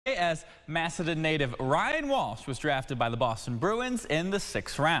as Macedon native Ryan Walsh was drafted by the Boston Bruins in the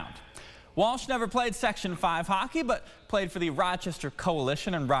 6th round. Walsh never played Section 5 hockey, but played for the Rochester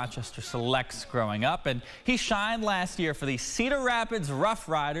Coalition and Rochester Selects growing up, and he shined last year for the Cedar Rapids Rough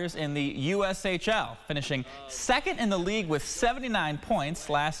Riders in the USHL, finishing 2nd in the league with 79 points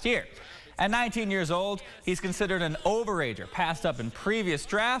last year. At 19 years old, he's considered an overager, passed up in previous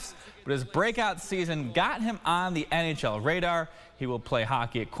drafts, but his breakout season got him on the NHL radar. He will play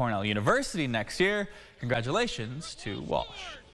hockey at Cornell University next year. Congratulations to Walsh.